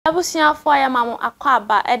Abusuafo ya mamu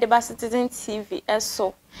akwaba edeba Citizen TV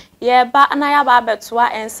eso ye ba na ya ba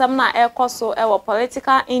betua ensem na ekoso ewo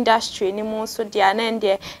political industry ni mu so dia na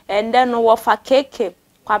ndie ende no Wofa keke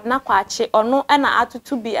kwabna kwache ono na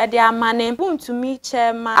atutu bi ede amane Wontumi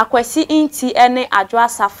chema akwasi inti ene adwo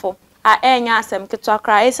asafo a enya asem ketwa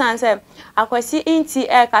kra esanse akwasi inti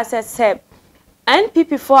kasese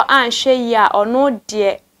NPP for anhwe ya ono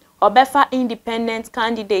de Obefa independent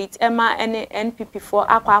candidate Emma NPP for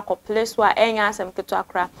akwa place wa enya asem keto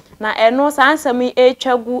akra na eno sansem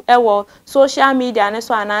etwagu ewo social media ne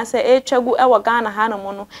so ananse etwagu ewo Ghana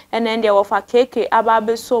hanomo no ene ndie Wofa keke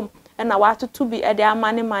ababesom na watutu bi ede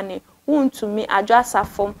amane Wontumi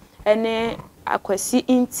adwasafo ene akwasi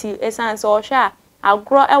inti esanse ohwa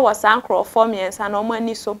agro ewo sankro form yensa na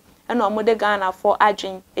omani so ena omode Ghana for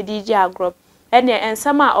adwen ediji agro ene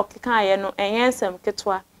ensama okeka ye no enyensem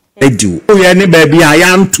ketwa Edu oye ni baby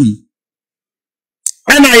ayantu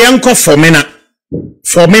and I yanko formina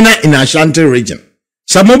in Ashanti region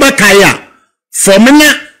Samoba Kaya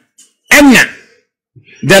formina enna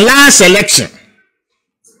the last election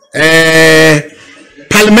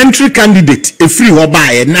parliamentary candidate a free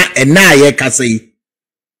hoba na ye kasei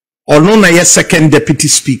ono na ye second deputy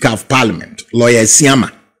speaker of parliament lawyer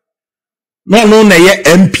Siama no na ye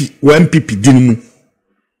MP or MPP dinu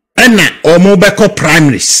ena omobeko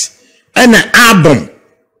primaries ena album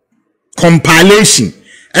compilation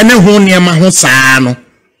ena ho niema ho saa no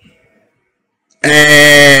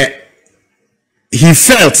he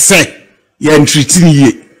felt say ye entreating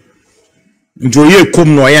ye njo ye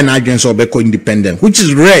kom no ye na adwen so obeko independent which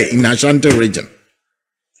is rare in Ashanti region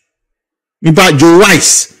nipa Joe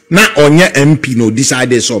Wise na onye MP no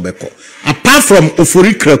decide so obeko apart from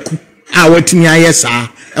ofori kraku a watimi ayesa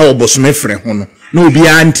e obosome frɛ ho no no bi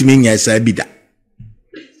antimi nya sa bida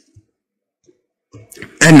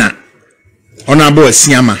ena ona bo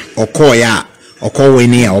Asiama okoya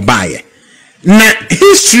okoweni a obaye na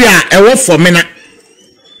history a ewo formina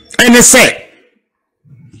ene say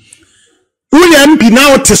William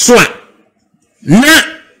Pinao Teswa na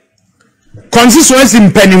constituency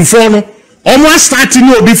mpanimfo no omo starting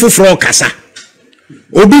ni obi fufuro kasa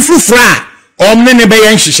obi fufura omne ne be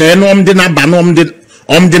yen hihye no omde na ba no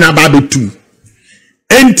omde na ba betu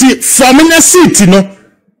enti formina seat no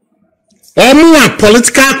omo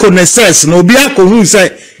political consensus no obi akohu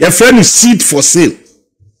say your friend is seat for sale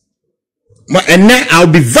and then I'll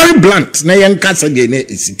be very blunt na yen kasa ge na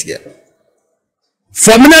seat here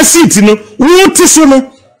formina seat no wuti so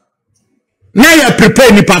no na ya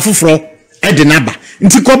prepare ni pa fufuro e de na ba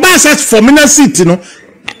nti ko ba set formina seat no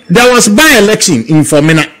there was by election in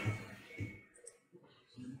formina.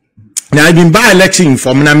 Now I've been by election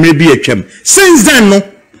for me maybe a chem. Since then no,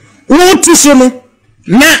 what is no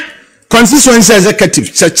na constituency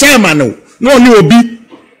executive, se chairman no ni obi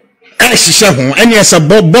hihye ho ene se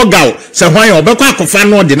bogal se hwan obekwa akofa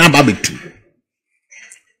no de na ba betu.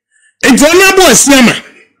 Enti ona bo Asiama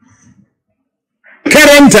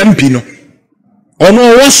current MP no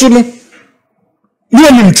ono woso no ni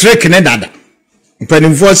onim trek ne dada.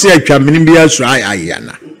 Mpanimfo se atwa mini bia so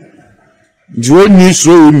ayana. Jwo ni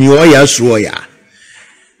so ni oya so ya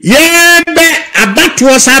ye be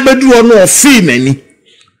abatuo sa bedu no ofi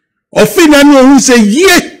nani ohu se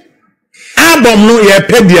ye album no ye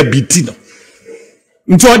pedia biti no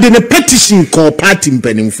nti ode ne petition call party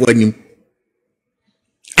mpanimfo anim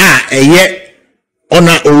eye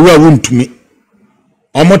ona owura Wontumi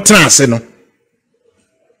omo trase no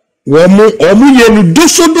omo ye no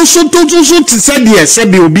doso tse de ese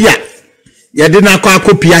be obi a yede na kwa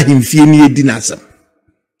akopia himfie ni edi nasam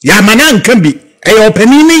ya mana nka bi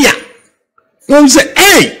opani ni ya won se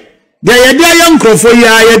de yede ayankrofo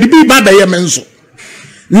ya yede bi baba ye menso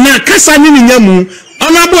na kasa ni nyamu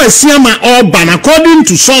onabo Asiama oban according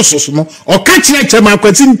to sources no o ka kire chema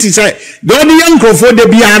akwati nti say de odi yankrofo de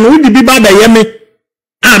bia no udi bi baba ye me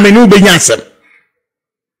amenu benya asem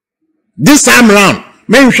this time round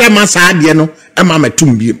menhwa masa ade no ema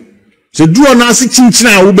matumbiem se duo na ase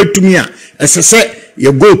chinchina a wo betumi a esese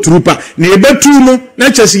ye go trooper na ye betu no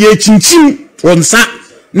na chese ye chinchin wonsa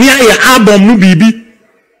ni aye album no bibi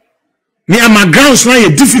ni ama grounds na ye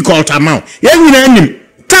difficult amount ye nyina anim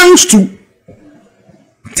thanks to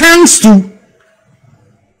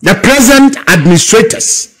the present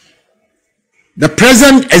administrators, the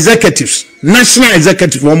present executives, national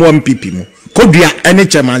executive one MPP mo kodua ene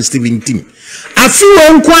chairman Stephen Tim afi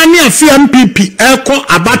won kwa ni afi MPP eko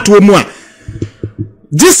abato mu a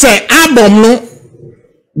this album no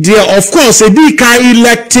there of course ebi ka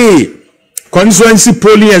elected constituency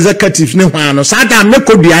polling executive ne hwan no sada me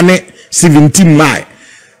kodua ne 17 mai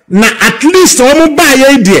na at least omo ba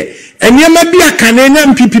ye de Enyema bi akane na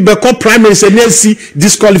MPP beko primaries enesi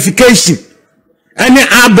disqualification. Ene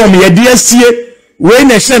album ye de asie we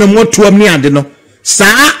na hye no motoam ni ade no.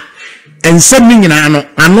 Saa ensem ni nyina no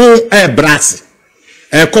ano brass.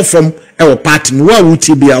 Kofom wo party no wa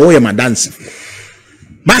wuti bia wo ye madanse.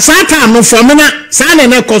 Ba saa time no from na saa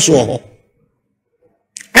na koso ho.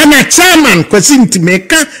 Ena chairman kwesi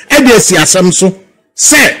ntimeka e de asi asem so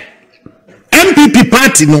say MPP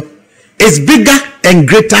party no is bigger and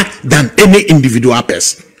greater than any individual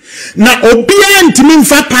person. Na obia ntimi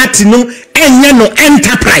mfa party no enye no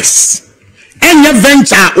enterprise. Enye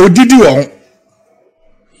venture odidi won.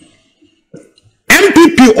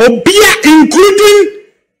 MPP obia including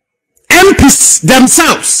MPs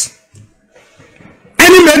themselves.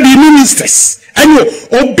 Any maybe ministers. And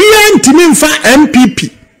obia ntimi mfa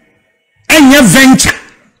MPP enye venture.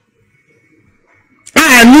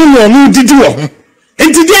 No didi won.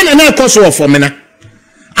 Enti dia na ekoso wo fomena.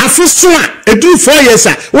 Afuso a edu 4 years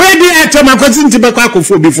a we dey atema kwati ntibekwa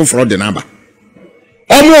akofo bi foforo de naba.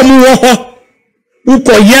 Omo wo ho.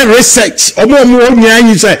 Uko ye research. Omo onya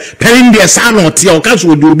anyi say perin de sa na ote o kaso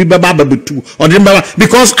odu obi beba babetu. Ode beba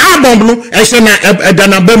because album no e hye na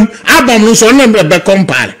edanabam album no so no be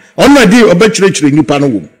compare. Ono di obetwirechire nipa no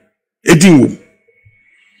wo. Edin wo.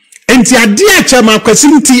 Enti ade atema kwati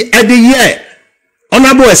nti ede ye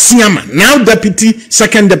Honorable Esiama, now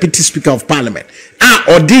second deputy speaker of parliament.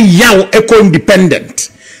 Odi yaw eko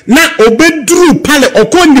independent. Na obedru pale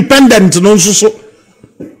oko independent no so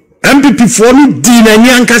MPP for no di na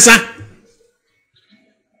nyankasa.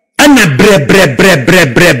 Ana bre.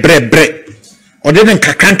 Odi den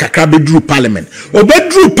kakra bedru parliament.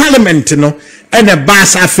 Obedru parliament no ene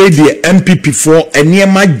bass afedie MPP for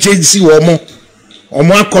eniema JC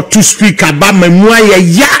omo akotu speaker ba mamu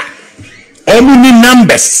ya omu ni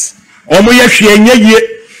numbers omu ye hwenye ye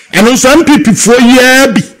eno so MPP for ye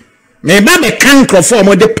bi me ba be kan for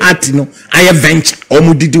omu de party no aye venture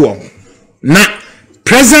omu didi wo na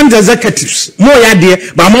present executives mo ya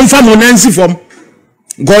de ba mo mfa mo nansi form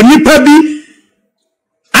go nipa bi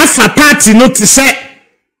afa party no ti se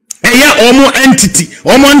eye omu entity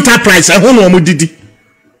omu enterprise ho no omu didi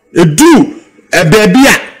edu baby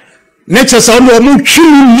a nature so no omu twi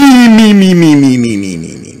mi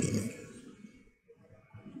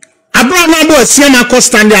Abraham abo Esiama ko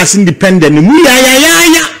stand as independent mu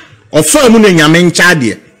ya ofa mu na nyame ncha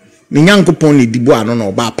de ni nyankopon ni dibo ano na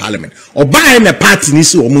oba parliament oba na party ni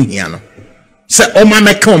si omu hia no se oma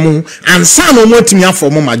meka omu ansa na omu atimi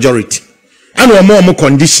afọ majority ana omu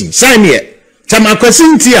condition say ne chama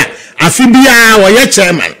kwasinti a afi bia wo ye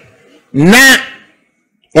chairman na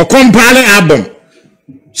o compile album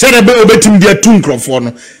Sere be obetim dia tu nkrofo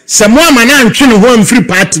no se mo amana antwe ne ho amfiri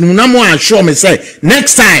party no na mo assure me say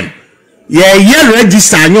next time ye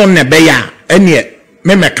register anyon ne be ya ene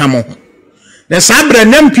me meka mo na sabre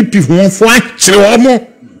na MPP ho fo akire omo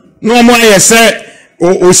no omo aye se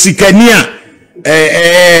osikani a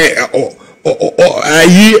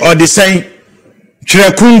ayi o de sen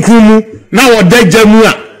kire kunkumu na odaja mu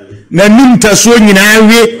a na nimtaso nyina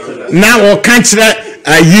awie na o ka kire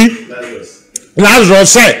ayi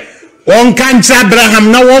Lazarus say on kancha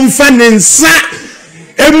Abraham na won fa nensa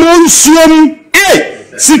emonsuom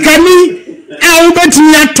sikani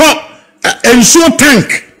ubetimi ato ensuo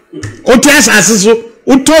tank otias aseso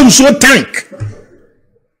uto ensuo tank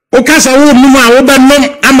okasa wo mu a wo benom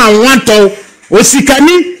ama wato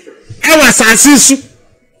osikani wasasisu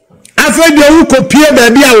afede wo kopie ba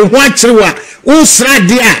bia wo ho akyerewa wo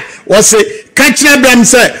srade a wo se kachira bram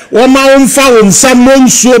se wo ma wo mfa wo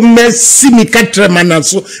nsamonsuo mesi mi katrema na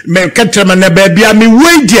so me katrema na ba bia mi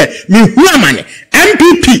weje mi hu amane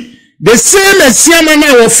MPP the same Esiama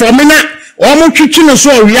na wo formina omo twitwi no so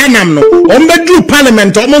owianam no ombedu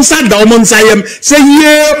parliament omo nsa da omo nsa yem say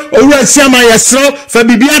ye owu Esiama yesro fa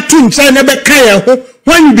bibia tu ncha na be kai ho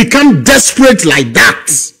when you become desperate like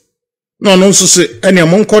that no so say ene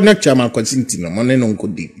mo connect am akwasinti no mo ne no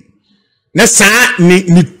nkodi na sa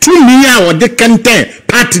ni tumi a wo de kenten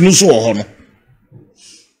party no so ho no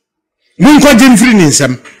mun ko din free ni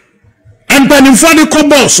nsam ampani for the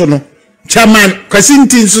boss no chairman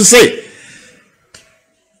kwasinti so say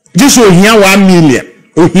this ohia 1 million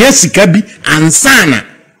ohia sika bi ansana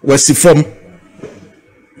wasifom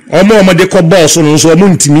omo de ko boss no so omo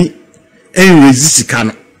ntimi enrezi sika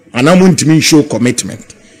no ana mo ntimi show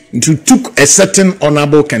commitment to took a certain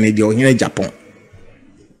honorable Canadian ohia Japan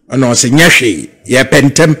ana se nyahwe ye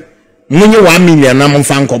pentem munye 1 million na mo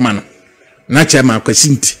fa nkoma no na chairman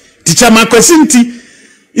kwasinti teacher makwasinti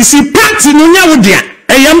isi party no nya wo dia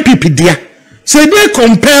MPP dia say they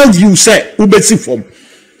compelled you say ubesi form.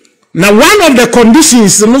 Now one of the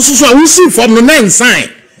conditions no so we see from the nine sign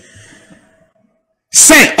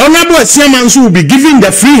say Honorable Siaman will be giving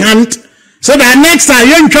the free hand so that next time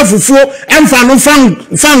you for and fano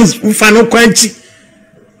quenchi.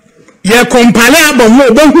 Ye compare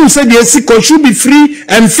about who said the sick should be free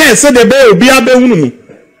and fair, said the bear will be able.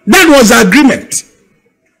 That was the agreement.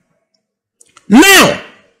 Now,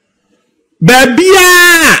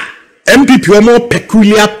 Babia MPP a more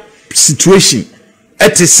peculiar situation.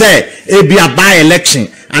 It is say it be a by-election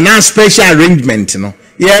and a special arrangement, you know.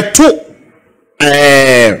 Yeah, two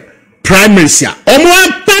primaries here.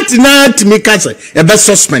 Omo party na to make us a best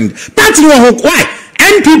suspend. Party no why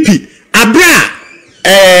MPP Abra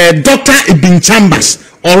Dr. Ibn Chambers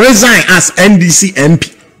or resign as NDC MP.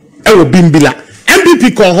 Ewo bimbila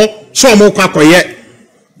MPP ko ho so omo kwakoye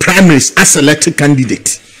primaries as elected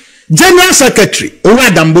candidate. General Secretary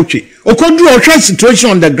Owadamboche okodu ohwe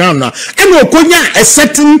situation on the ground now. And okonya a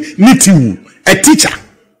certain Nitiwu, a teacher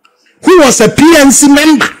who was a PNC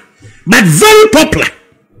member but very popular.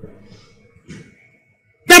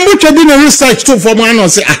 Damboche did a research too for man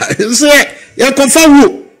say you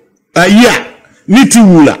confirm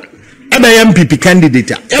Nitiwu la ebe MPP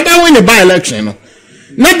candidate ebe win the by election no.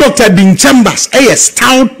 Now Dr. Bin Chambers a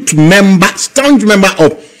stout member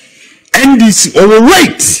of NDC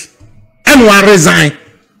overweight and one resign.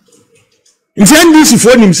 In the NDC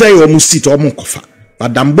for him say you must sit or kofa.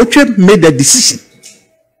 But Damboche made a decision.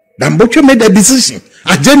 Damboche made a decision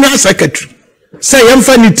as General Secretary. Say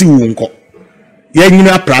Niti Wunko.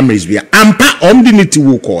 Yenina primaries be ampa Niti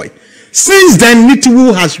Wukoi. Since then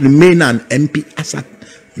Nitiwu has remained an MP as a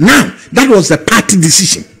now that was the party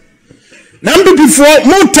decision. Number before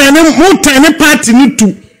more tiny party need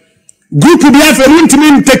to group to be have a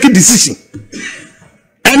Wontumi take a decision.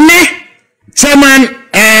 And chairman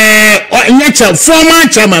former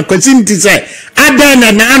chairman continue say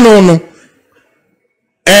Adana na no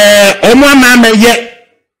omo mama ye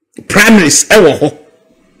primaries ewo ho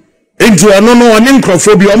enti ono no one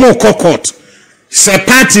microphobia omo court say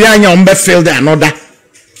party anya ombe failed another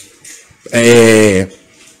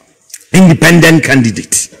independent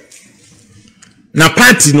candidate na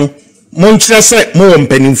party no mo nkyere say mo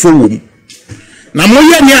mpanimfo wom na mo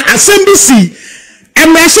ye nya assembly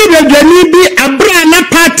emrashe bedwani bi abra na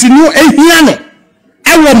party no ehia no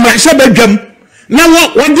ewo mrashe bedwam na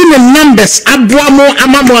what the numbers aboa mo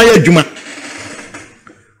amamo ayadwuma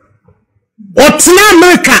otna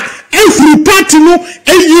America every party no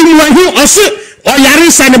eyi wa hi ose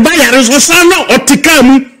oyarisa ne ba yariso sa na otika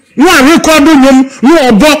mu no record nyom no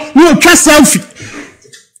obo no twa selfie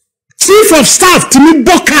chief of staff timi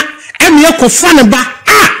boka eme ekofa ne ba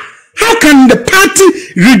how can the party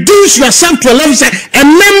reduce yourself to a level say a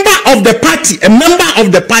member of the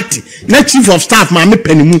party na chief of staff ma me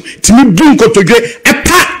panimu timi bunko todwe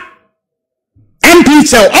epa MP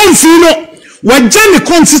say on fino wajane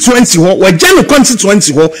constituency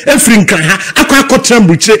ho efri nkan ha akwa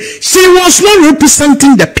trambuche. She was not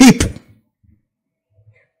representing the people.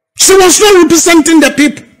 She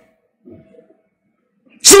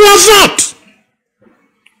was not.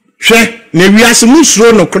 Ne wiase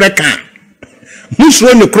musro no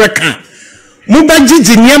kreka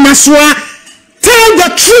mubajiji nyama so tell the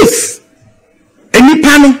truth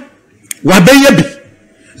enipa no wabeye bi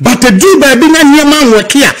but do baby na nyama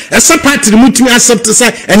nweke a esa party mutumi accept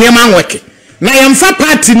say nyama nweke na yamfa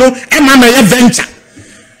party no ema na ye venture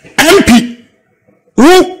MP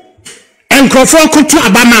who enkrofo koto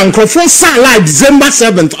abama enkrofo sala December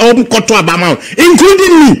 7th all koto abama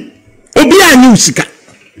including me obi anyi usika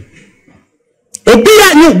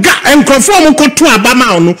Obia you got and conform to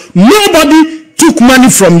Abama. Nobody took money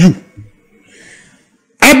from you.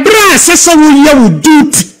 A brass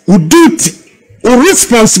would duty or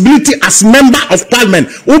responsibility as member of parliament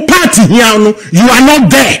or party here. You are not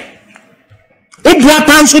there. Obua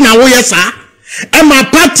Panson yes, and my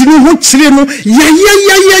party no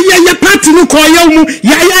party no call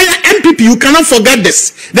MPP. You cannot forget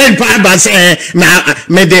this. Then Papa say,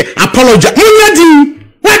 may they apologize.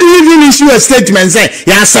 What do you even issue a statement say?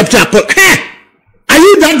 You accept your hey, are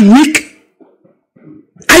you that weak?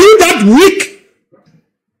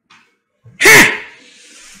 Hey,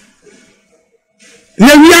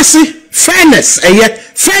 now we are see fairness.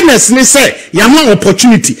 Fairness. They say you have no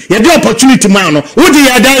opportunity. You have the opportunity, man. What do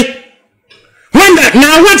you die? When that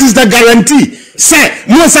now, what is the guarantee? Say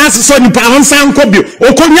most as so the pound sound copy.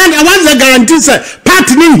 Okonyana, what's the guarantee? Say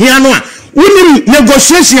partnering here no. We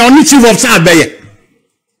negotiation on the chief of staff there.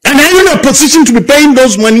 And are you in a position to be paying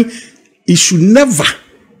those money? It should never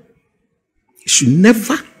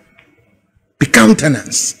be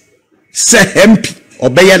countenance. Say MP or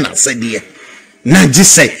Bayana said here. Now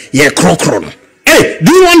just say, yeah, crocron. Hey,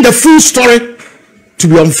 do you want the full story to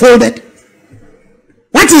be unfolded?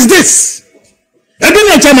 What is this? I don't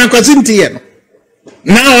know Chama Kwasinti here.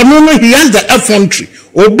 Now no he has the effrontery.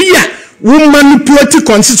 Obia will manipulate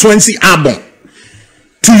constituency album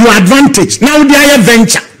to your advantage. Now they are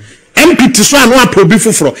venture. MP to so no aprobi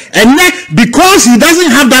fufuro. And because he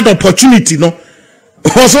doesn't have that opportunity, no,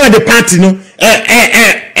 also at the party, no,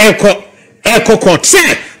 court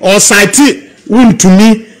say or cite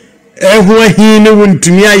Wontumi, who he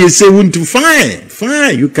Wontumi, I say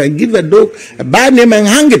fine, you can give a dog a bad name and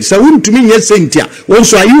hang it. So Wontumi, yes, Saintia.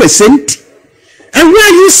 Also, are you a saint? And why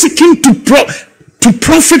are you seeking to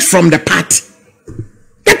profit from the party?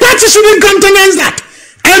 The party shouldn't countenance that.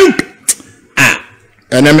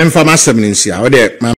 And I'm in for my 7 years.